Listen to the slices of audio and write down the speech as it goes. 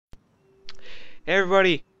Hey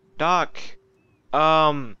everybody, Doc.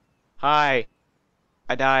 Hi. I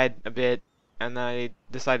died a bit, and I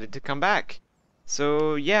decided to come back.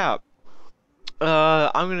 So yeah,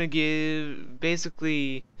 I'm gonna give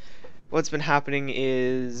basically what's been happening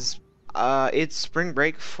is it's spring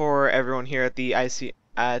break for everyone here at the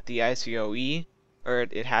ICOE, or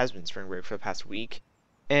it has been spring break for the past week,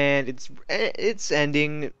 and it's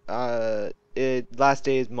ending. Last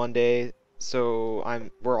day is Monday, so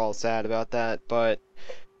we're all sad about that, but.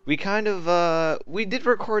 We kind of we did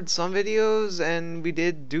record some videos and we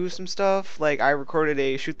did do some stuff. Like I recorded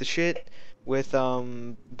a shoot the shit with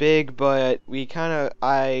Big, but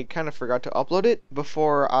I kind of forgot to upload it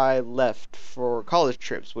before I left for college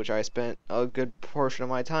trips, which I spent a good portion of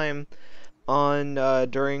my time on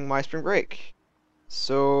during my spring break.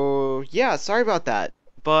 So, yeah, sorry about that.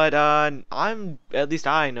 But at least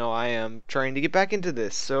I know I am trying to get back into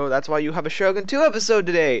this. So that's why you have a Shogun 2 episode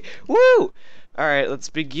today. Woo! Alright, let's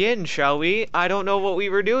begin, shall we? I don't know what we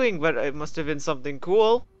were doing, but it must have been something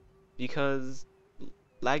cool. Because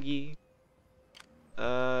laggy.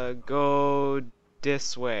 Go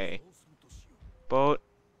this way. Boat,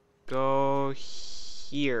 go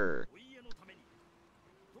here.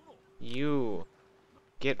 You,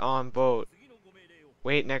 get on boat.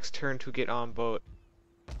 Wait next turn to get on boat.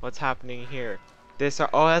 What's happening here?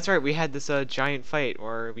 Oh, that's right, we had this giant fight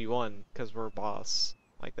where we won because we're boss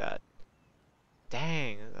like that.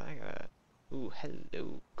 Dang, I got. Ooh,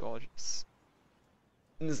 hello, gorgeous.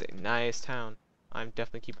 This is a nice town. I'm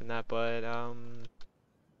definitely keeping that, but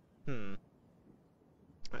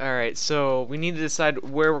Alright, so we need to decide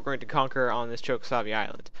where we're going to conquer on this Chokosavi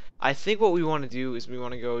Island. I think what we want to do is we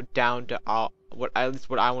want to go down to at least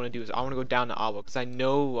what I want to do is I want to go down to Abo because I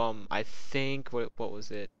know I think what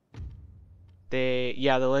was it? The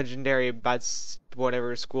legendary Bats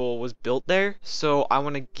whatever school was built there, so I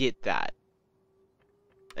want to get that.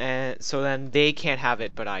 And so then they can't have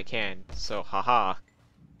it, but I can. So haha.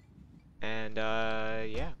 And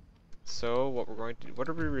yeah. So what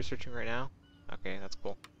are we researching right now? Okay, that's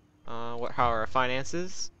cool. How are our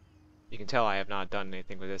finances? You can tell I have not done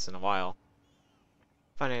anything with this in a while.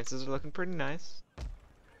 Finances are looking pretty nice.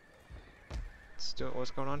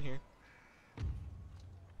 What's going on here?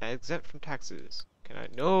 Exempt from taxes. Can I?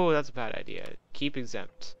 No, that's a bad idea. Keep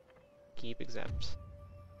exempt. Keep exempt.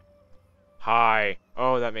 High.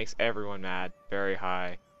 Oh, that makes everyone mad. Very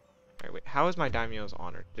high. Alright, wait. How is my daimyo's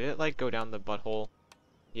honored? Did it, like, go down the butthole?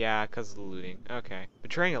 Yeah, because of the looting. Okay.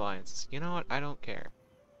 Betraying alliances. You know what? I don't care.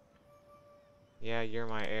 Yeah, you're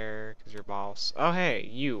my heir, because you're boss. Oh, hey,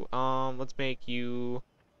 you. Let's make you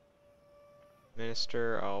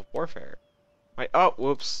Minister of Warfare. Wait, oh,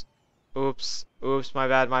 whoops. Oops. Oops, my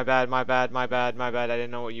bad, my bad, my bad, my bad, my bad. I didn't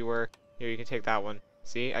know what you were. Here, you can take that one.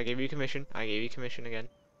 See, I gave you commission. I gave you commission again.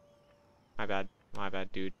 My bad. My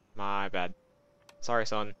bad, dude. My bad. Sorry,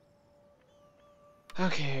 son.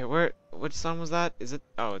 Okay, which son was that? Is it?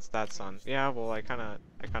 Oh, it's that son. Yeah, well, I kind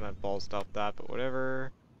of ballsed up that, but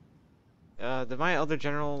whatever. Did my other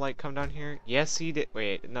general, like, come down here? Yes, he did.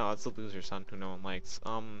 Wait, no, it's the loser son who no one likes.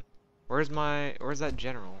 Where's that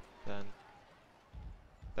general, then?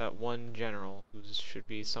 That one general who should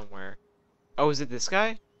be somewhere. Oh, is it this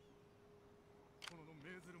guy?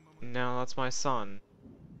 No, that's my son.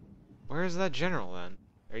 Where is that general, then?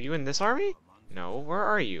 Are you in this army? No, where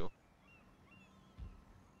are you?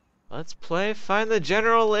 Let's play find the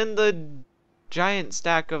general in the giant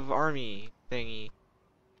stack of army thingy.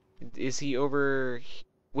 Is he over...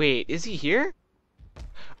 Wait, is he here?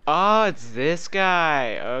 Oh, it's this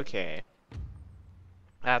guy. Okay.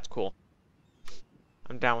 That's cool.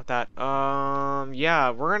 I'm down with that.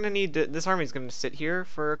 Yeah, we're gonna need to... This army's gonna sit here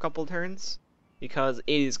for a couple turns because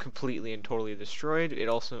it is completely and totally destroyed.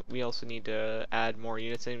 We also need to add more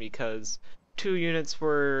units in because 2 units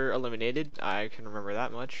were eliminated. I can remember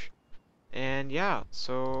that much. And yeah,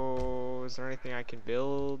 so is there anything I can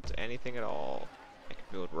build? Anything at all? I can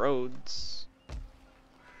build roads.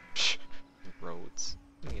 Psh, roads.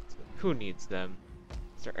 Who needs them?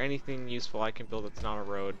 Is there anything useful I can build that's not a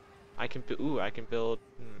road? I can build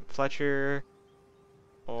Fletcher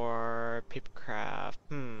or papercraft.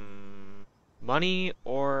 Money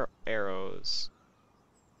or arrows?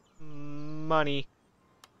 Money.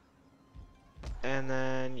 And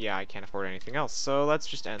then, yeah, I can't afford anything else. So let's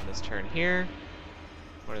just end this turn here.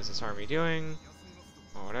 What is this army doing?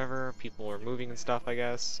 Or whatever. People were moving and stuff, I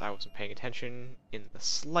guess. I wasn't paying attention in the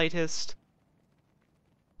slightest.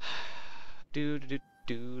 do do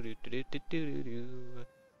do do do do do do do.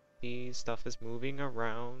 The stuff is moving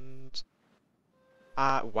around.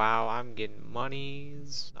 Wow, I'm getting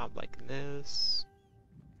monies. I'm liking this.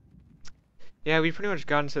 Yeah, we pretty much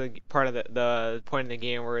gotten to the part of the point in the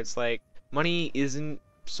game where it's like money isn't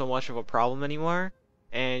so much of a problem anymore,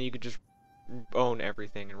 and you could just own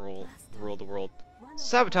everything and rule the world.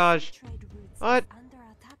 Sabotage. What?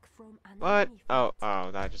 What? Oh,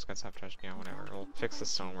 that just got sabotaged. Yeah, whatever. We'll fix the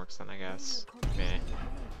stoneworks then, I guess. Meh.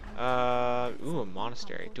 Ooh, a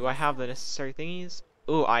monastery. Do I have the necessary thingies?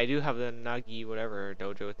 Ooh, I do have the Nagi whatever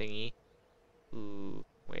dojo thingy. Ooh,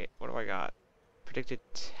 wait, what do I got? Predicted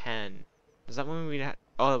 10. Does that mean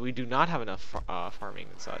oh, we do not have enough farming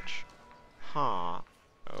and such. Huh.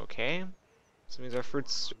 Okay. So it means our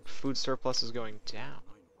food surplus is going down.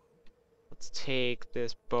 Let's take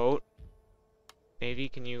this boat. Maybe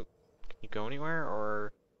can you go anywhere,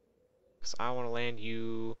 or because I want to land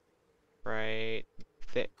you right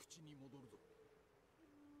there.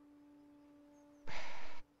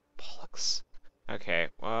 Bollocks. Okay.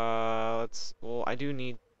 Well, I do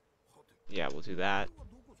need. Yeah, we'll do that.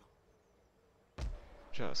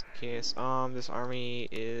 Just in case. This army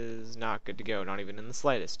is not good to go, not even in the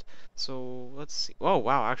slightest. So let's see. Oh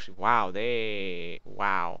wow, actually, wow,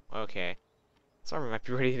 wow. Okay, this army might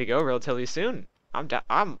be ready to go relatively soon.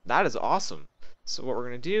 That is awesome. So what we're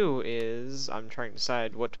gonna do is I'm trying to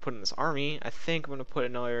decide what to put in this army. I think I'm gonna put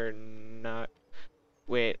another.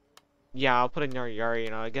 Wait. Yeah, I'll put another Yari,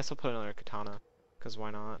 and I guess I'll put another Katana, cause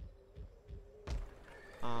why not?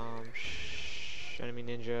 Enemy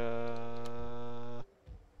ninja.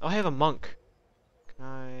 Oh, I have a monk. Can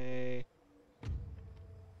I?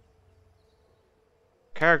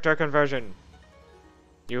 Character conversion.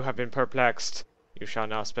 You have been perplexed. You shall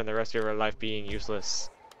now spend the rest of your life being useless.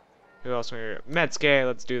 Who else? Metsuke,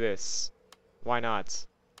 let's do this. Why not?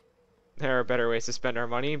 There are better ways to spend our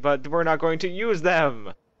money, but we're not going to use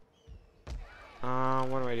them. What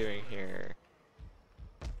am I doing here?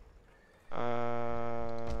 What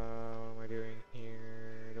am I doing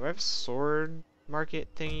here? Do I have sword market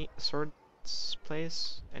thingy? Sword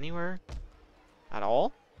place anywhere? At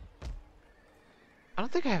all? I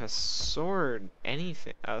don't think I have a sword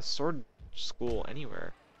anything. A sword school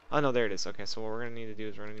anywhere. Oh no, there it is. Okay, so what we're gonna need to do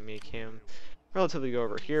is we're gonna make him relatively go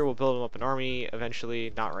over here. We'll build him up an army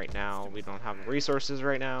eventually. Not right now. We don't have the resources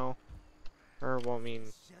right now. Or, well, I mean,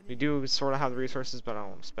 we do sort of have the resources, but I don't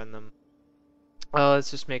want to spend them.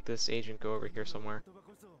 Let's just make this agent go over here somewhere.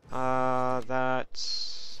 That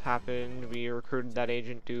happened. We recruited that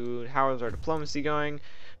agent dude. How is our diplomacy going?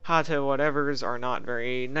 Hata whatevers are not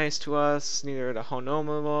very nice to us. Neither the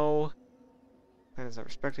Honomomo. That is our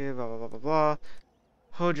perspective. Blah, blah, blah, blah, blah.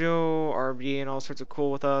 Hojo are being all sorts of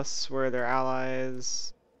cool with us. We're their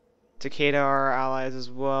allies. Takeda are our allies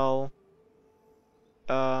as well.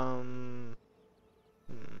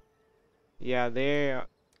 Yeah,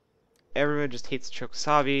 everyone just hates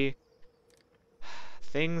Chokusabi.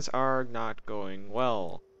 Things are not going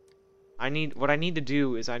well. What I need to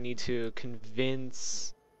do is I need to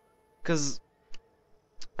convince, because,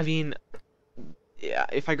 I mean, yeah,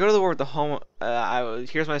 if I go to the war with the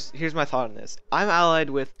here's my thought on this. I'm allied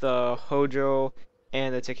with the Hojo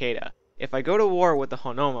and the Takeda. If I go to war with the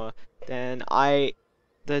Honoma, then the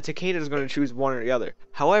Takeda is going to choose one or the other.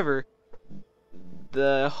 However,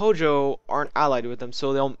 the Hojo aren't allied with them,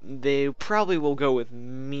 so they probably will go with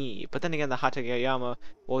me. But then again, the Hatagayama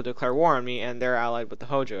will declare war on me, and they're allied with the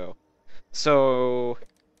Hojo. So,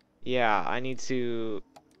 yeah, I need to,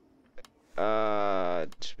 man,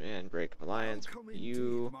 break alliance. Can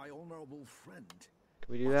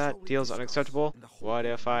we do that? Deal's unacceptable. What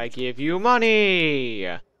if I give you money?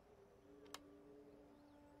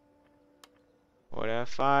 What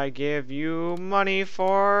if I give you money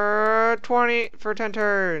for 10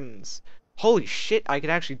 turns? Holy shit, I can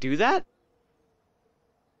actually do that?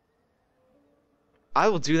 I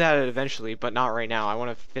will do that eventually, but not right now. I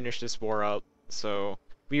want to finish this war up, so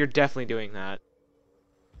we are definitely doing that.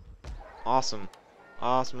 Awesome.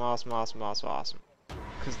 Awesome, awesome, awesome, awesome, awesome.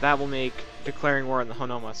 Because that will make declaring war on the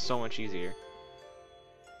Honoma so much easier.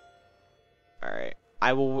 Alright.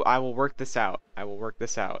 I will work this out. I will work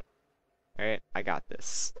this out. Alright, I got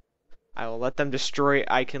this. I will let them destroy.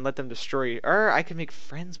 I can let them destroy. Or I can make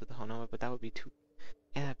friends with the Honoma, but that would be too.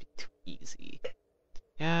 Yeah, that'd be too easy.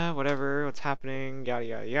 Yeah, whatever. What's happening? Yada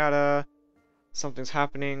yada yada. Something's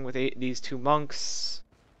happening with these two monks.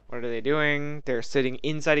 What are they doing? They're sitting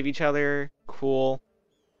inside of each other. Cool.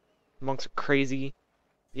 Monks are crazy.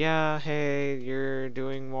 Yeah, hey, you're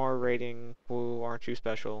doing more raiding. Woo, aren't you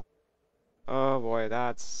special? Oh boy,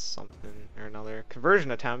 that's something or another.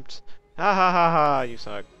 Conversion attempt. Ha ha ha ha, you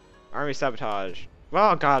suck. Army sabotage.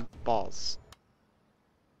 Oh god, balls.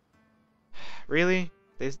 Really?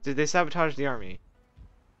 Did they sabotage the army?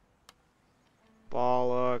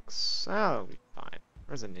 Bollocks. Oh, it'll be fine.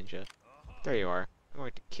 Where's a ninja? There you are. I'm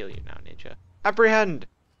going to kill you now, ninja. Apprehend!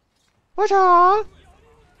 Whatcha?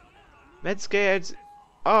 Medscared.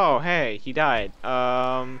 Oh, hey, he died.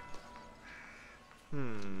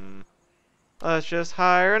 Let's just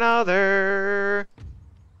hire another.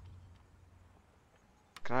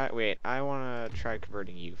 Can I wait? I wanna try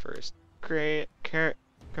converting you first.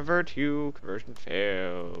 Convert you. Conversion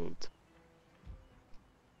failed.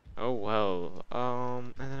 Oh well.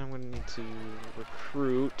 And then I'm gonna need to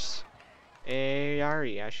recruit a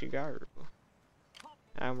Yari Ashigaru.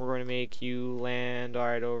 And we're going to make you land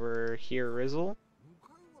right over here, Rizzle.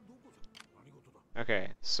 Okay,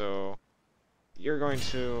 so you're going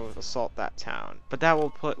to assault that town, but that will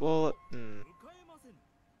put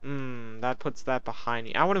that puts that behind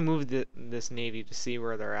me. I want to move this navy to see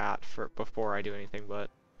where they're at before I do anything, but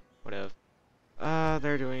whatever.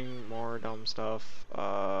 They're doing more dumb stuff.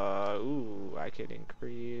 Ooh, I could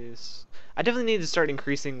increase. I definitely need to start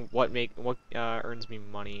increasing what earns me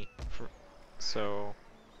money.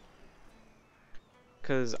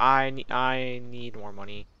 Cause I need more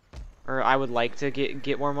money, or I would like to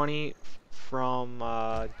get more money from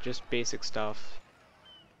just basic stuff.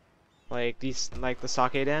 Like the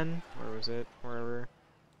sake den, or was it wherever?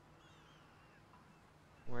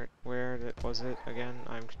 Where was it again?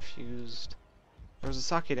 I'm confused. There's a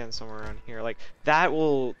sake den somewhere around here. Like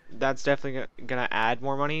that's definitely gonna add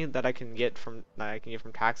more money that I can get from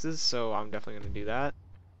taxes. So I'm definitely gonna do that.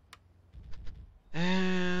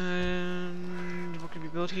 And what can be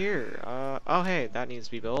built here? Oh hey, that needs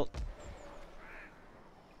to be built.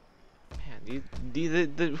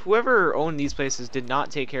 Man, whoever owned these places did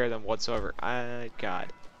not take care of them whatsoever.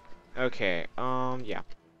 God. Okay, yeah.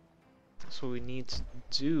 So what we need to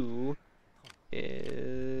do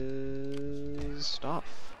is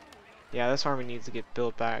stuff. Yeah, this army needs to get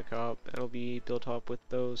built back up. It'll be built up with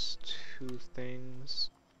those two things.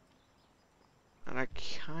 And I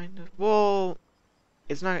kind of, well,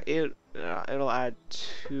 it's not, it'll add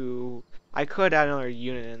two. I could add another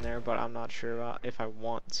unit in there, but I'm not sure about if I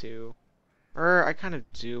want to. Or I kind of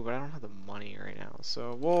do, but I don't have the money right now,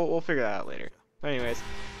 so we'll figure that out later. But anyways,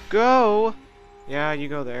 go! Yeah, you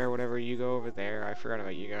go there, whatever, you go over there. I forgot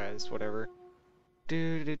about you guys, whatever.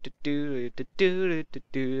 Takeda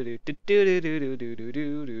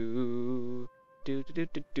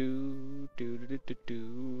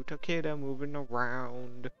moving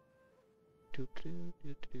around.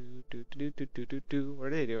 What are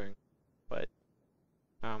they doing? What?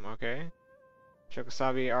 Okay.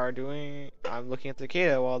 Chokusabi are doing. I'm looking at the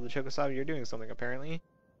Takeda while the Chokusabi are doing something apparently.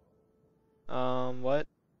 What?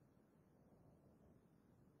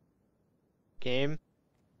 Game?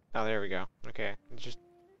 Oh, there we go. Okay, just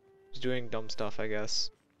doing dumb stuff, I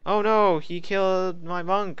guess. Oh no, he killed my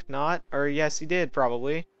monk. Not, or yes, he did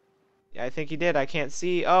probably. Yeah, I think he did. I can't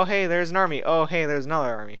see. Oh hey, there's an army. Oh hey, there's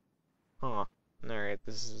another army. Huh. Alright,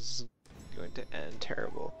 this is going to end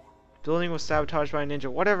terrible. Building was sabotaged by a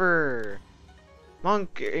ninja. Whatever.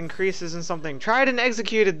 Monk increases in something. Tried and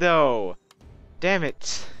executed though. Damn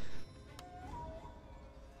it.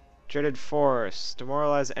 Dreaded force.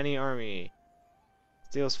 Demoralize any army.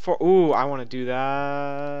 Steals 4. Ooh, I want to do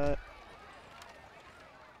that.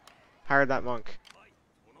 Hire that monk.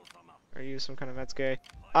 Are you some kind of Metsuke?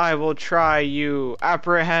 I will try you.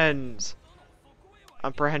 Apprehend.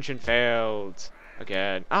 Apprehension failed.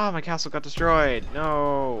 Again. Ah, my castle got destroyed.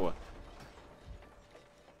 No.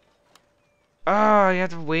 Oh, you have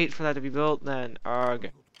to wait for that to be built then. Ugh.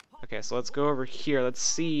 Okay, so let's go over here. Let's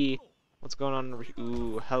see what's going on over here.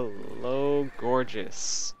 Ooh, hello,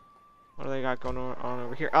 gorgeous. What do they got going on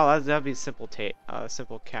over here? Oh, that'd be simple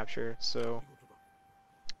simple capture. So,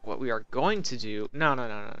 what we are going to do? No.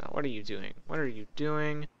 What are you doing? What are you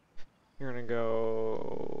doing? You're gonna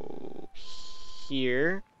go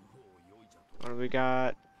here. What do we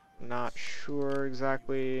got? Not sure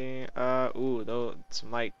exactly. Ooh, though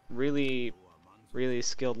some like really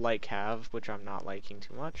skilled light cav, which I'm not liking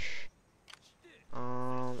too much.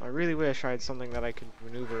 I really wish I had something that I could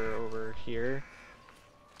maneuver over here.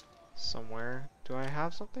 Somewhere. Do I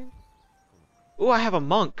have something? Ooh, I have a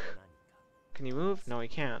monk! Can you move? No, he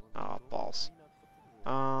can't. Oh, balls.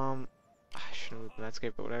 I should have moved the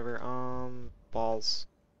Netscape, but whatever. Balls.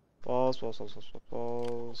 Balls.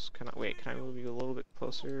 Can I move you a little bit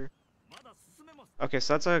closer? Okay,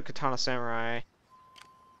 so that's a Katana Samurai.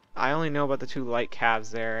 I only know about the two light calves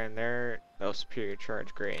there, and they're superior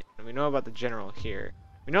charge, great. And we know about the general here.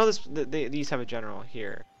 We know these have a general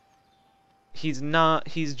here. He's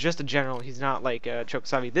just a general. He's not like a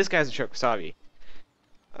Chokusabi. This guy's a Chokusabi.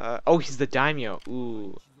 Oh, he's the daimyo.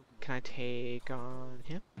 Ooh, can I take on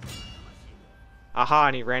him? Aha,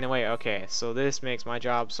 and he ran away. Okay, so this makes my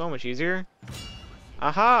job so much easier.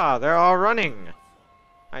 Aha, they're all running.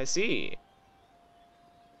 I see.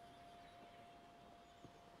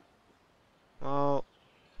 Well,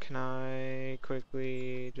 can I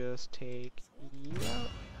quickly just take you out?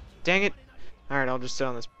 Dang it! Alright, I'll just sit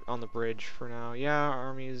on the bridge for now. Yeah,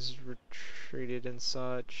 armies retreated and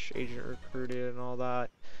such, agent recruited and all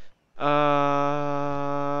that.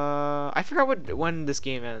 I forgot when this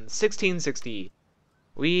game ends. 1660.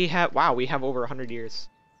 We have we have over 100 years.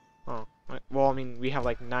 Oh, well, I mean, we have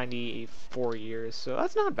like 94 years, so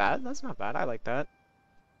that's not bad. That's not bad. I like that.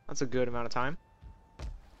 That's a good amount of time.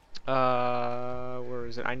 Where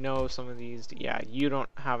is it? I know some of these. Yeah, you don't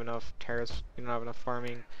have enough terrace. You don't have enough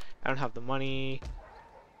farming. I don't have the money.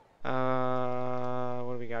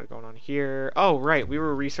 What do we got going on here? Oh, right. We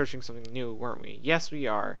were researching something new, weren't we? Yes, we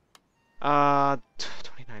are.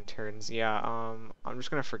 29 turns. Yeah, I'm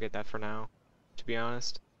just gonna forget that for now, to be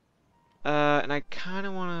honest. And I kind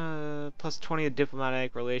of want to plus 20 to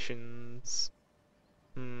diplomatic relations.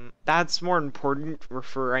 That's more important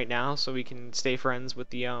for right now, so we can stay friends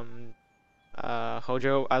with the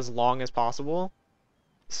Hojo as long as possible.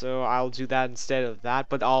 So I'll do that instead of that,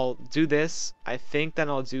 but I'll do this. I think then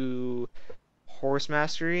I'll do horse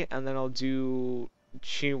mastery, and then I'll do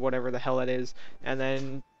whatever the hell that is, and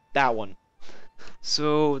then that one.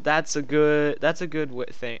 So that's a good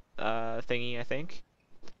thingy, I think.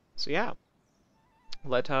 So yeah,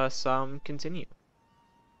 let us continue.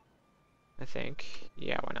 I think.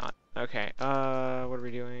 Yeah, why not? Okay, what are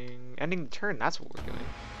we doing? Ending the turn, that's what we're doing.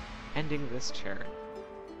 Ending this turn.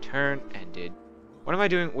 Turn ended. What am I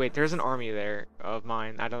doing? Wait, there's an army there of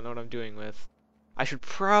mine. I don't know what I'm doing with. I should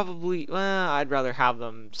probably, well, I'd rather have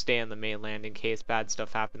them stay on the mainland in case bad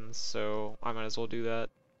stuff happens, so I might as well do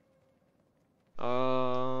that.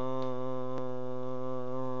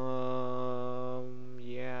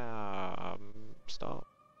 Yeah, stop.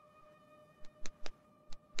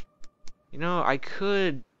 You know, I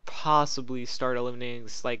could possibly start eliminating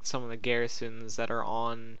like some of the garrisons that are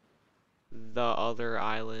on the other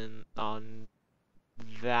island, on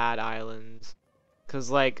that island. Cause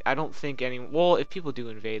like, I don't think well, if people do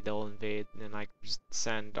invade, they'll invade, and then I can just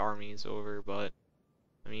send armies over, but,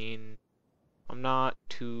 I mean, I'm not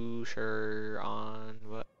too sure on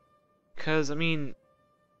what, cause, I mean,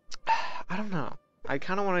 I don't know. I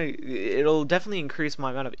kind of want to, it'll definitely increase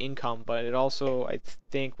my amount of income, but it also, I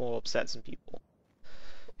think, will upset some people.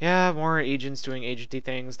 Yeah, more agents doing agenty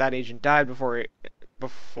things. That agent died before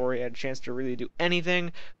he had a chance to really do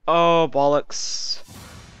anything. Oh, bollocks.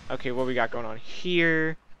 Okay, what we got going on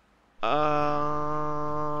here?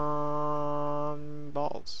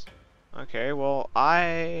 Balls. Okay, well,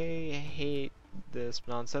 I hate this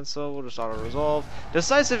nonsense, so we'll just auto-resolve.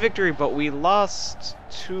 Decisive victory, but we lost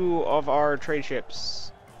 2 of our trade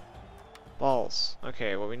ships. Balls.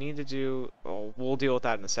 Okay, what we need to do... well, we'll deal with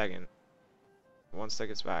that in a second. Once that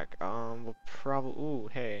gets back. We'll probably... ooh,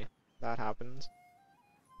 hey. That happened.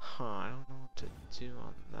 Huh, I don't know what to do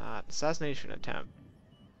on that. Assassination attempt.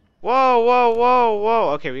 Whoa, whoa, whoa, whoa!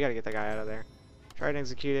 Okay, we gotta get that guy out of there. Tried and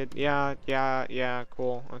executed. Yeah,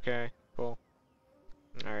 cool. Okay, cool.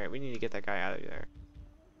 Alright, we need to get that guy out of there.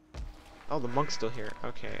 Oh, the monk's still here.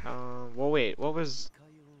 Okay, well, wait, what was...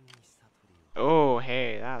 oh,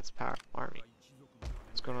 hey, that's powerful army.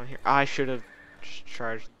 What's going on here? I should have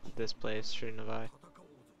charged this place, shouldn't have I?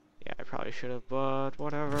 Yeah, I probably should have, but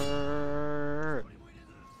whatever.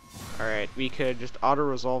 Alright, we could just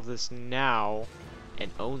auto-resolve this now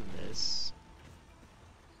and own this.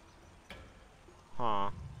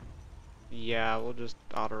 Huh. Yeah, we'll just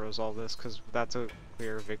auto-resolve this, because that's a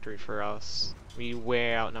clear victory for us. We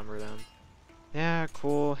way outnumber them. Yeah,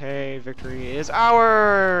 cool. Hey, victory is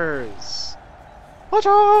ours!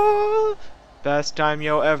 Whatcha? Best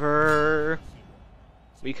daimyo ever!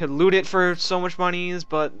 We could loot it for so much monies,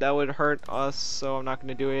 but that would hurt us, so I'm not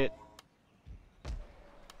gonna do it.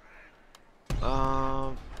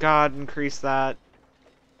 God, increase that.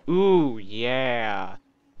 Ooh, yeah.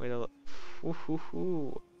 Wait a look.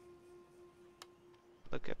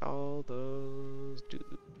 Look at all those dudes.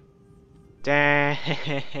 Dang.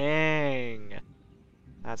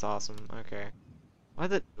 That's awesome. Okay.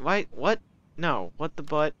 What? No. What the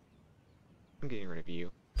butt? I'm getting rid of you.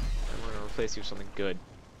 I'm gonna replace you with something good.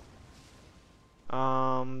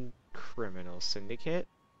 Criminal syndicate.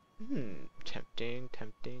 Tempting.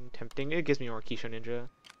 It gives me more Kisho Ninja.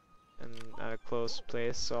 And at a close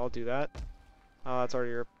place, so I'll do that. It's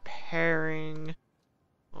already repairing.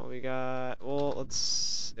 What we got? Well,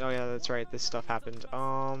 let's... oh yeah, that's right, this stuff happened.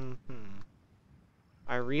 I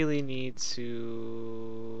really need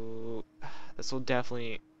to... this will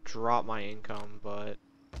definitely... drop my income, but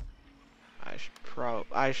I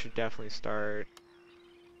should definitely start.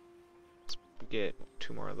 Let's get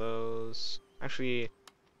 2 more of those. Actually,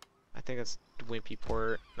 I think it's Wimpy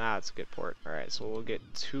port. Nah, it's a good port. All right, so we'll get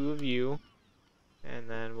 2 of you, and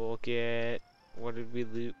then we'll get. What did we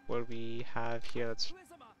loot? What do we have here? Let's.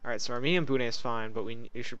 All right, so our medium Bune is fine, but we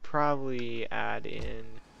should probably add in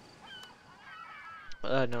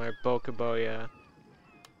another Bokaboya.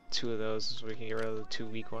 2 of those so we can get rid of the 2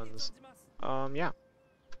 weak ones. Yeah.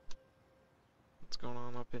 What's going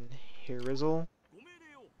on up in here, Rizzle?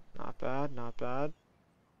 Not bad, not bad.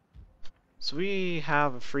 So we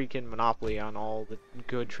have a freaking monopoly on all the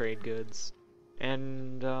good trade goods.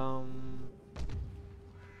 And,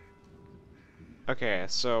 okay,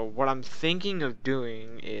 so what I'm thinking of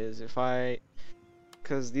doing is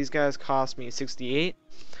because these guys cost me 68,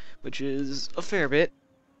 which is a fair bit,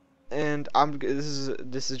 and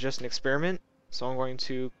this is just an experiment. So I'm going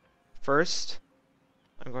to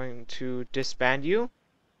disband you,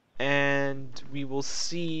 and we will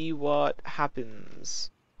see what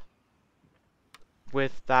happens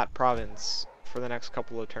with that province for the next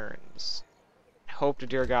couple of turns. Hope to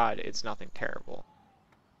dear God it's nothing terrible.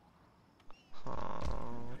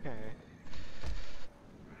 Okay.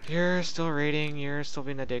 You're still raiding, you're still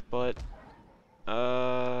being a dick butt.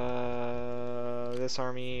 This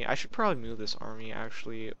army, I should probably move this army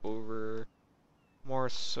actually over more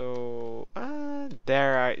so,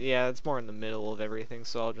 there, yeah, it's more in the middle of everything,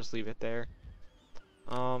 so I'll just leave it there.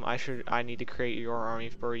 I need to create your army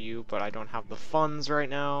for you, but I don't have the funds right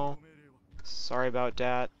now. Sorry about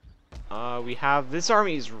that. This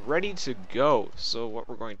army is ready to go, so what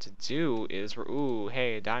we're going to do is ooh,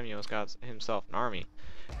 hey, Daimyo's got himself an army.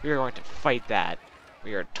 We are going to fight that.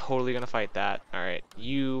 We are totally gonna fight that. Alright,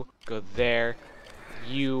 you go there.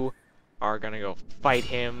 You are gonna go fight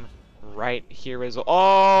him right here as well.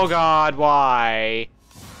 Oh god, why?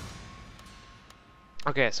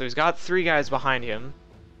 Okay, so he's got 3 guys behind him.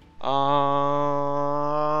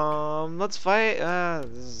 Let's fight.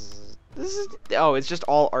 This is oh, it's just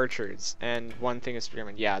all archers and 1 thing is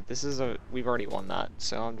spearmen. Yeah, we've already won that,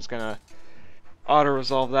 so I'm just gonna auto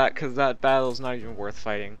resolve that because that battle's not even worth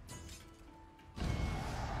fighting.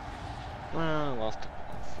 Well, lost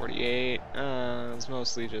 48. It's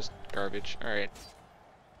mostly just garbage. All right.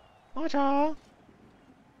 Watcha!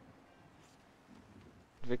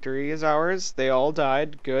 Victory is ours. They all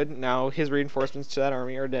died. Good. Now his reinforcements to that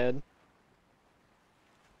army are dead.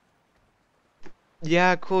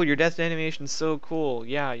 Yeah, cool. Your death animation's so cool.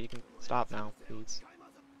 Yeah, you can stop now, please.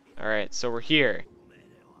 Alright, so we're here.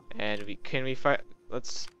 And can we fight?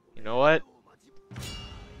 You know what?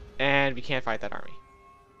 And we can't fight that army.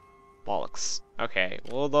 Bollocks. Okay,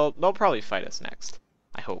 well, they'll probably fight us next.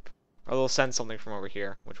 I hope. Or they'll send something from over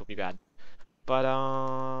here, which will be bad. But,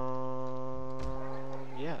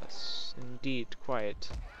 yes, indeed, quite.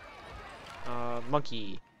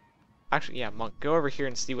 Monkey. Actually, yeah, monk. Go over here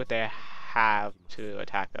and see what they have to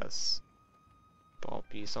attack us. Don't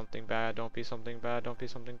be something bad, don't be something bad, don't be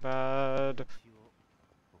something bad.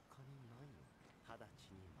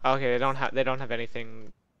 Okay, they don't have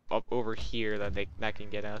anything up over here that can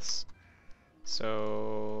get us.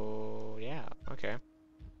 So yeah, okay.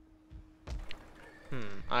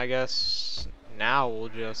 I guess now we'll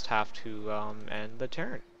just have to end the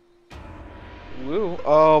turn. Woo!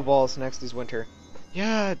 Oh balls, next is winter.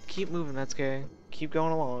 Yeah, keep moving, that's okay. Keep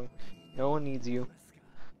going along. No one needs you.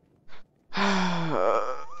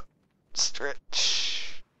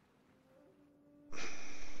 Stretch.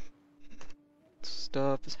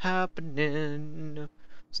 Stuff is happening.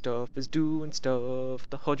 Stuff is doing stuff.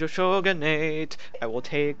 The Hojo Shogunate. I will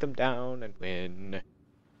take them down and win.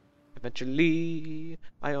 Eventually,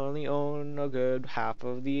 I only own a good half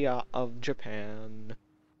of of Japan.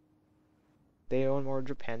 They own more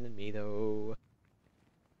Japan than me, though.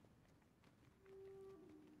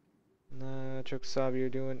 Chokusabi, you're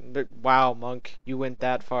doing. Wow, monk, you went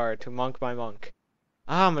that far to monk my monk.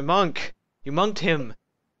 Ah, my monk! You monked him!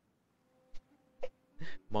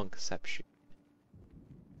 Monkception.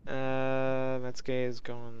 Metsuke is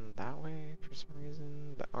going that way for some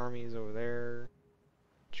reason. The army's over there.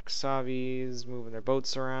 Chokusabi's moving their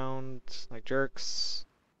boats around like jerks.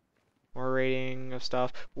 More raiding of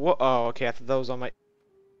stuff. Whoa! Oh, okay. I thought that was on my.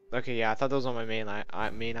 Okay, yeah, I thought that was on my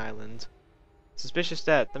main island. Suspicious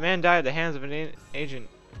death. The man died at the hands of an agent.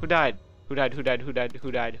 Who died? Who died? Who died? Who died?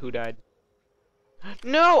 Who died? Who died?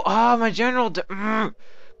 No! Ah, my general.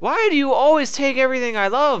 Why do you always take everything I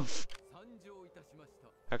love?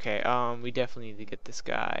 Okay, we definitely need to get this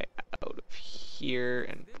guy out of here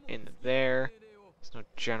and in there. There's no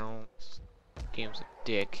general. This game's a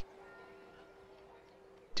dick.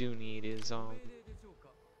 do need is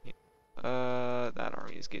that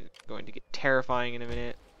army is going to get terrifying in a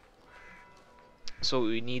minute. So what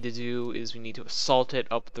we need to do is we need to assault it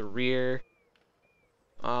up the rear.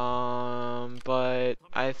 But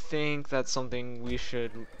I think that's something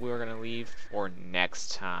we're gonna leave for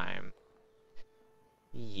next time.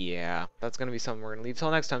 Yeah, that's gonna be something we're gonna leave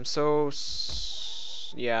till next time. So,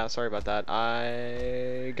 yeah, sorry about that.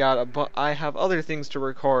 I have other things to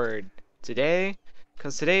record today,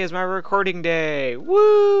 because today is my recording day.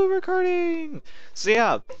 Woo, recording! So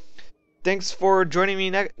yeah, thanks for joining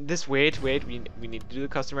me wait, we need to do the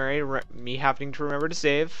customary, me having to remember to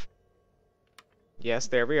save. Yes,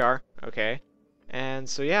 there we are. Okay. And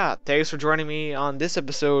so yeah, thanks for joining me on this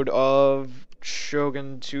episode of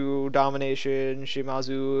Shogun 2 Domination,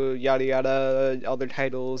 Shimazu, yada yada, other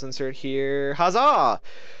titles insert here. Huzzah!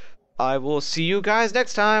 I will see you guys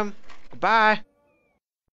next time. Goodbye!